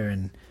this year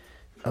and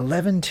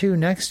 11.2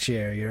 next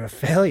year, you're a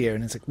failure.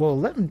 And it's like, well,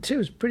 11.2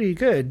 is pretty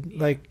good.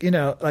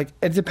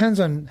 It depends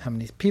on how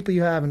many people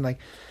you have, and like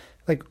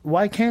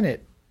why can't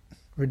it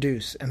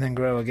reduce and then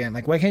grow again?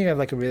 Like, why can't you have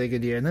like a really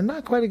good year and then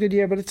not quite a good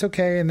year, but it's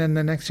okay, and then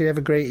the next year you have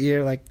a great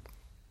year? Like,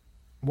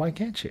 why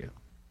can't you?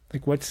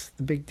 Like, what's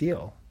the big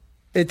deal?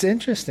 It's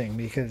interesting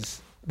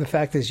because the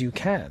fact is you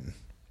can.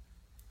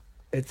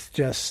 It's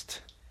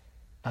just,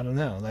 I don't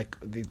know, like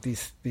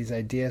these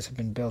ideas have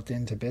been built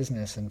into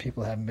business, and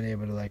people haven't been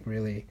able to like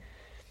really,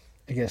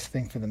 I guess,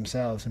 think for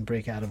themselves and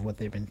break out of what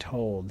they've been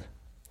told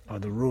or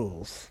the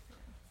rules,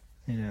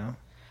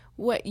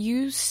 What,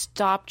 you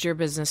stopped your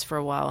business for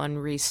a while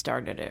and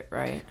restarted it,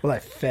 right? Well, I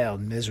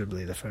failed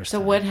miserably the first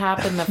time. So what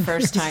happened the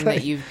first time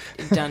that you've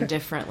done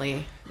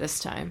differently this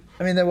time?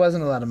 I mean, there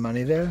wasn't a lot of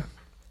money there,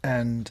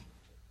 and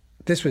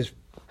this was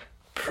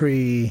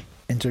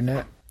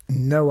pre-internet,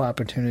 no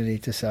opportunity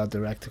to sell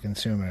direct to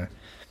consumer.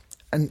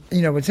 And,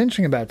 what's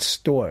interesting about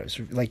stores,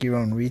 like your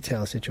own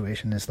retail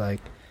situation, is like,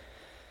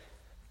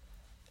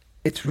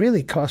 it's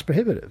really cost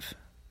prohibitive.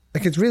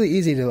 Like, it's really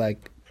easy to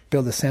like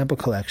build a sample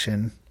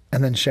collection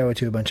and then show it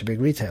to a bunch of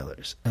big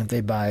retailers. And if they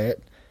buy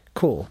it,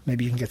 cool.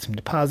 Maybe you can get some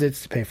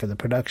deposits to pay for the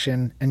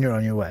production, and you're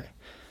on your way.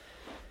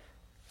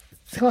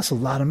 It costs a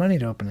lot of money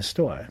to open a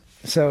store.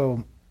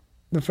 So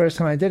the first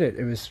time I did it,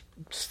 it was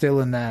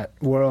still in that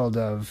world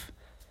of,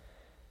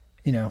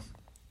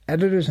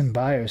 editors and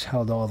buyers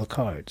held all the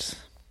cards.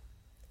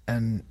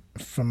 And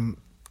from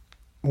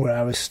where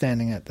I was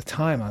standing at the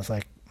time, I was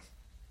like,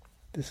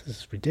 this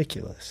is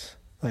ridiculous.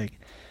 Like,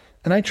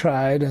 and I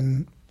tried,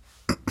 and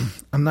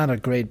I'm not a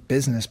great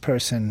business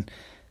person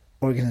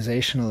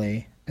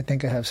organizationally. I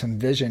think I have some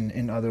vision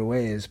in other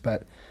ways,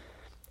 but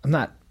I'm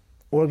not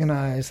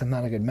organized. I'm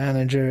not a good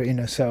manager,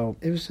 so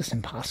it was just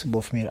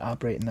impossible for me to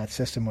operate in that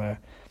system where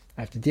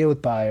I have to deal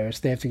with buyers.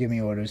 They have to give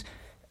me orders.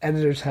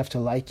 Editors have to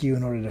like you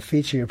in order to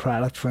feature your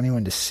product for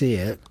anyone to see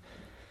it.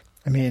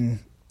 I mean,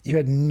 you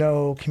had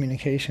no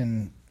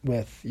communication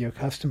with your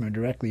customer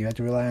directly. You had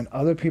to rely on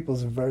other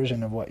people's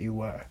version of what you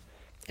were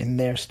in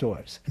their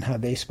stores and how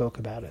they spoke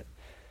about it.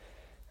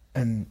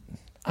 And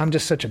I'm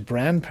just such a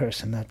brand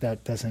person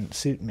that doesn't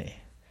suit me.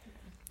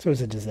 So it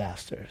was a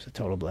disaster. It was a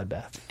total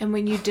bloodbath. And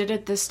when you did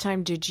it this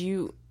time, did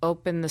you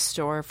open the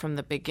store from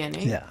the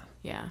beginning? Yeah.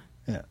 Yeah.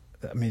 Yeah.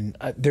 I mean,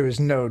 there was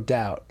no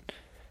doubt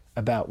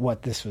about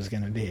what this was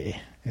going to be.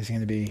 It was going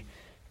to be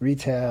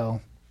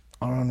retail,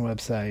 our own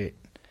website,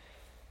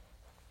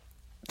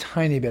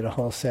 tiny bit of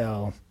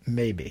wholesale,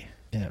 maybe.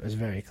 It was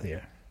very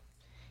clear.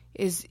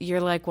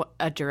 You're like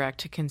a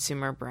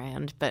direct-to-consumer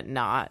brand, but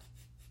not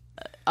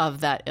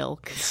of that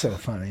ilk. It's so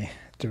funny.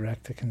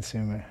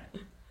 Direct-to-consumer.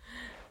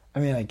 I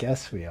mean, I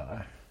guess we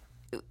are.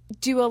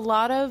 Do a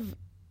lot of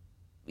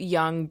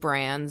young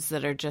brands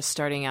that are just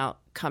starting out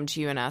come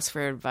to you and ask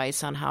for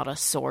advice on how to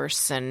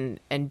source and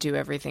do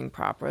everything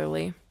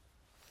properly?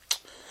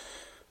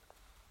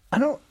 I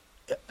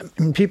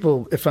mean,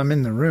 people, if I'm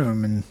in the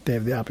room and they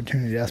have the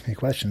opportunity to ask me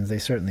questions, they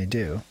certainly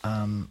do.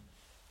 I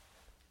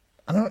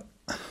don't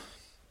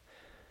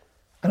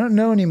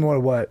know anymore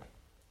what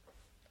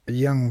a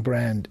young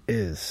brand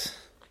is.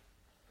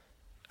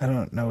 I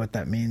don't know what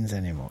that means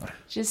anymore.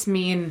 Just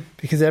mean...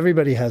 Because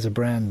everybody has a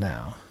brand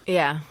now.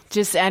 Yeah.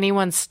 Just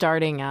anyone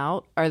starting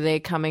out, are they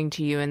coming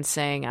to you and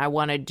saying, I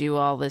want to do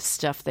all this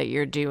stuff that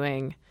you're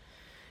doing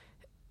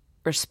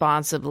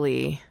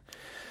responsibly?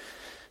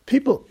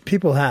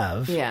 People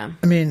have. Yeah.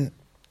 I mean,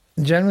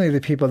 generally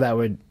the people that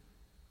would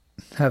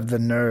have the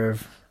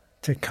nerve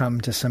to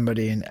come to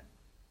somebody and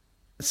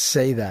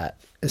say that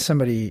is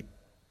somebody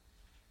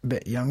a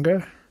bit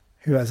younger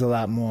who has a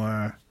lot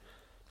more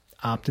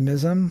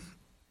optimism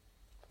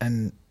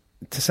and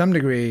to some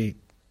degree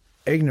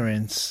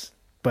ignorance,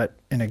 but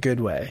in a good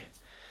way.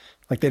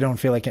 Like they don't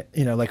feel like,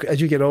 like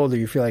as you get older,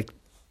 you feel like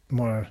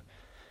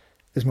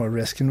there's more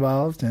risk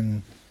involved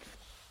and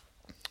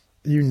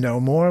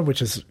more,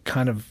 which is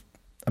kind of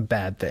a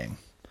bad thing.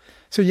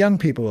 So young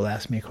people will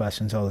ask me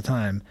questions all the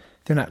time.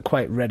 They're not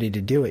quite ready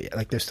to do it yet.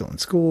 Like they're still in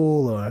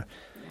school or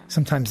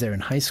sometimes they're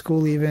in high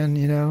school even,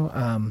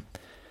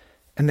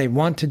 and they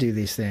want to do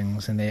these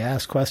things and they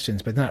ask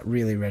questions, but not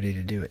really ready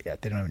to do it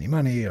yet. They don't have any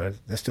money or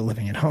they're still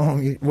living at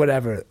home,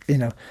 whatever,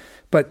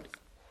 But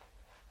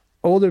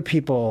older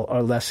people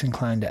are less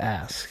inclined to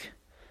ask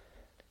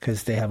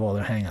because they have all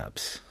their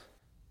hang-ups.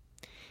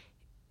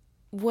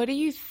 What do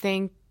you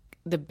think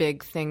the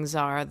big things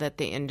are that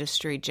the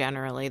industry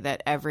generally,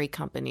 that every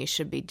company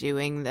should be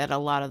doing that a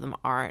lot of them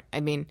aren't? I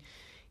mean,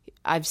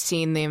 I've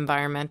seen the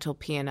environmental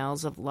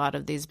P&Ls of a lot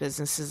of these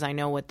businesses. I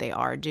know what they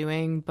are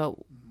doing, but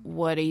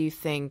what do you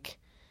think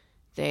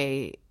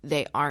they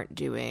aren't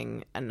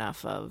doing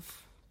enough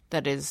of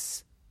that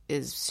is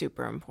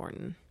super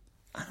important?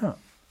 I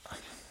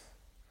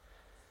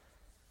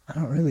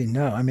don't really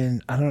know. I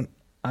mean, I don't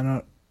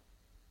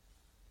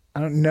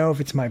know if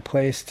it's my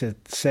place to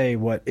say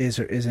what is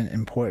or isn't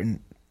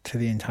important to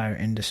the entire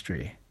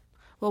industry.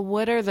 Well,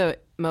 what are the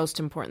most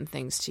important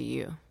things to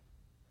you?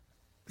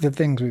 The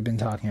things we've been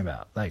talking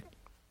about. Like,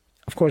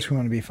 of course, we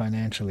want to be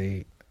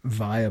financially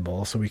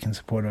viable so we can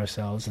support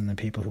ourselves and the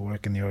people who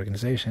work in the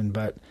organization.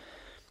 But,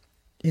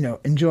 you know,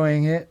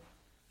 enjoying it,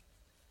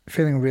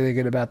 feeling really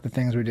good about the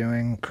things we're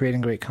doing,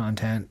 creating great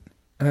content.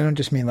 And I don't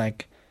just mean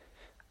like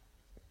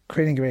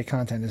creating great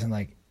content isn't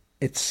like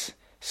it's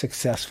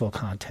successful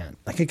content.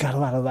 Like it got a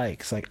lot of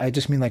likes. Like I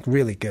just mean like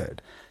really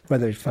good.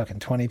 Whether fucking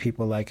 20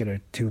 people like it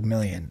or 2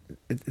 million,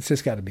 it's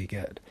just got to be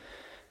good.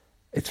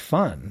 It's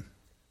fun.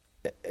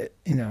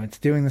 You know, it's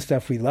doing the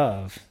stuff we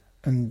love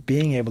and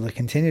being able to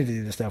continue to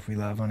do the stuff we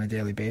love on a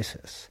daily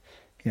basis.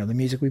 You know, the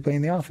music we play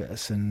in the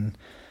office and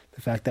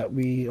the fact that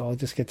we all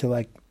just get to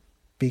like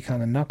be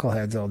kind of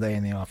knuckleheads all day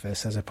in the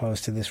office as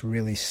opposed to this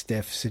really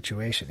stiff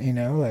situation, you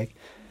know, like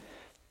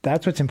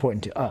that's what's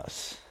important to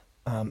us.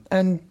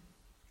 And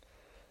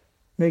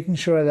making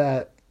sure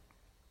that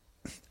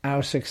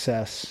our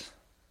success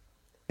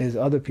is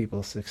other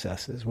people's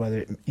successes,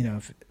 whether, you know,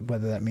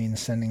 whether that means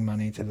sending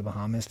money to the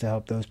Bahamas to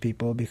help those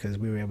people because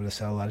we were able to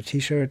sell a lot of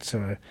T-shirts,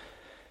 or,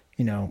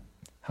 you know,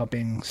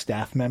 helping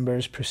staff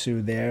members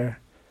pursue their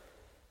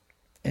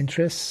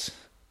interests,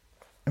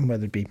 and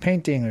whether it be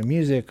painting or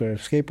music or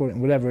skateboarding,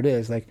 whatever it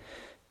is, like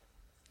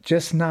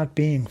just not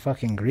being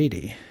fucking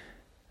greedy,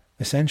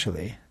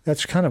 essentially.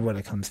 That's kind of what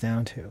it comes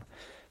down to.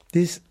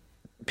 These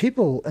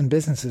people and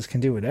businesses can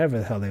do whatever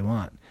the hell they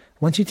want.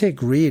 Once you take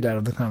greed out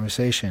of the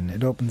conversation,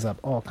 it opens up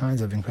all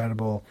kinds of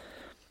incredible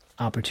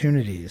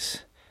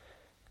opportunities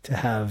to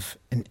have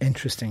an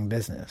interesting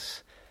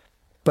business.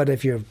 But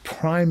if your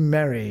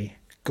primary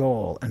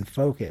goal and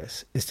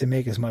focus is to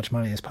make as much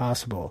money as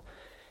possible,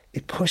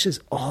 it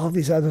pushes all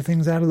these other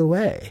things out of the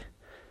way.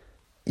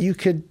 You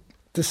could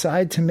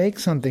decide to make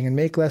something and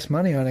make less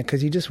money on it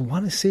because you just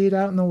want to see it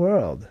out in the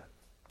world,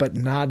 but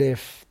not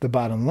if the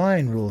bottom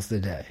line rules the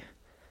day.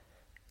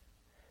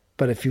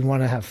 But if you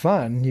want to have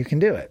fun, you can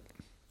do it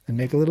and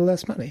make a little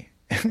less money,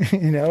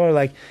 you know, or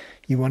like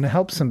you want to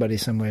help somebody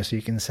somewhere so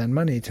you can send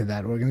money to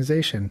that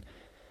organization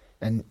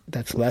and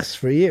that's less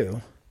for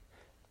you.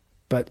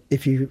 But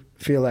if you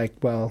feel like,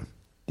 well,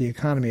 the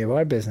economy of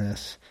our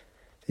business,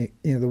 you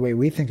know, the way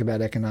we think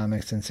about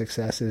economics and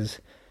success is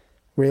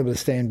we're able to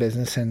stay in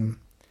business and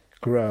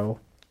grow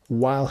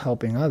while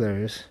helping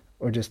others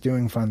or just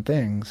doing fun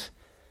things.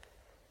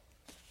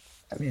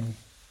 I mean,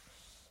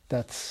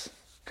 that's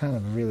kind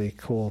of a really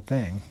cool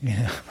thing, you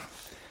know.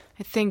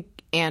 I think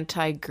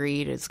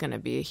anti-greed is going to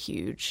be a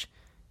huge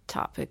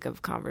topic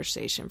of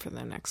conversation for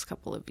the next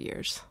couple of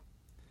years.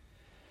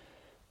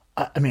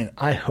 I mean,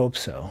 I hope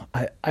so.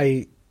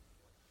 I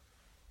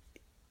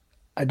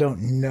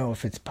don't know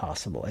if it's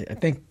possible. I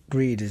think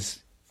greed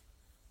is,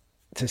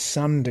 to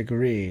some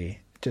degree,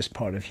 just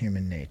part of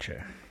human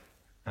nature.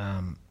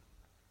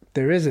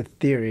 There is a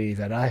theory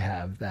that I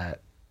have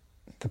that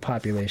the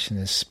population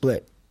is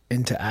split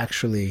into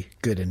actually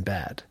good and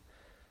bad.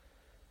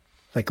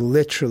 Like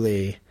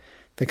literally,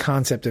 the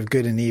concept of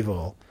good and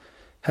evil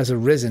has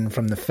arisen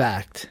from the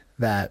fact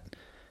that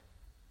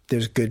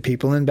there's good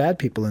people and bad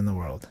people in the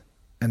world.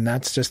 And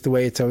that's just the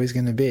way it's always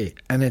going to be.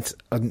 And it's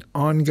an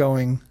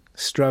ongoing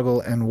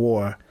struggle and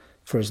war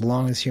for as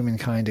long as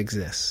humankind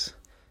exists.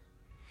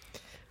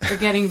 We're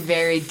getting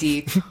very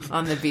deep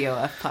on the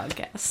BOF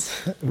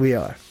podcast. We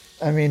are.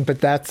 I mean, but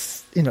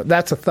that's, you know,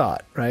 that's a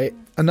thought, right?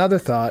 Another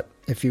thought,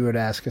 if you were to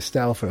ask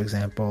Estelle, for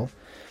example,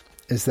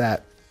 is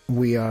that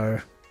we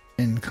are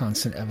in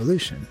constant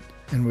evolution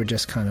and we're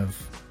just kind of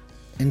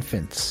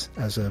infants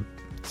as a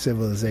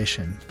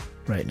civilization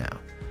right now.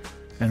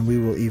 And we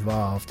will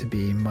evolve to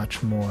be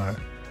much more,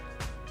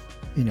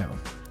 you know,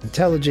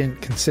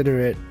 intelligent,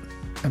 considerate,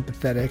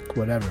 empathetic,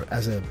 whatever,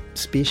 as a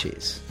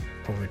species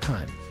over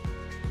time.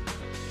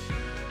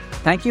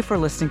 Thank you for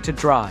listening to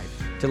Drive,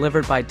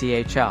 delivered by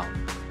DHL,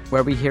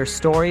 where we hear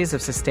stories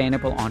of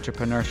sustainable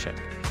entrepreneurship.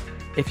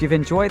 If you've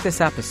enjoyed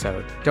this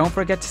episode, don't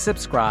forget to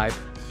subscribe,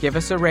 give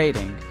us a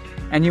rating,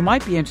 and you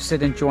might be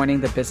interested in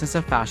joining the Business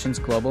of Fashion's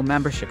global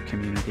membership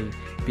community,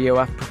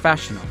 BOF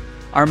Professional.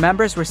 Our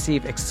members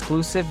receive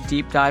exclusive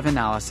deep dive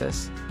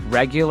analysis,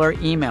 regular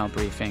email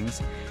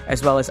briefings,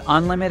 as well as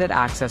unlimited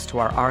access to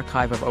our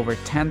archive of over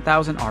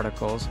 10,000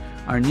 articles,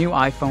 our new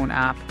iPhone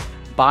app,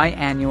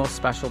 biannual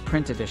special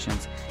print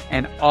editions,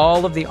 and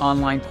all of the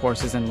online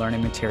courses and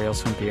learning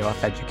materials from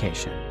BOF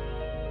Education.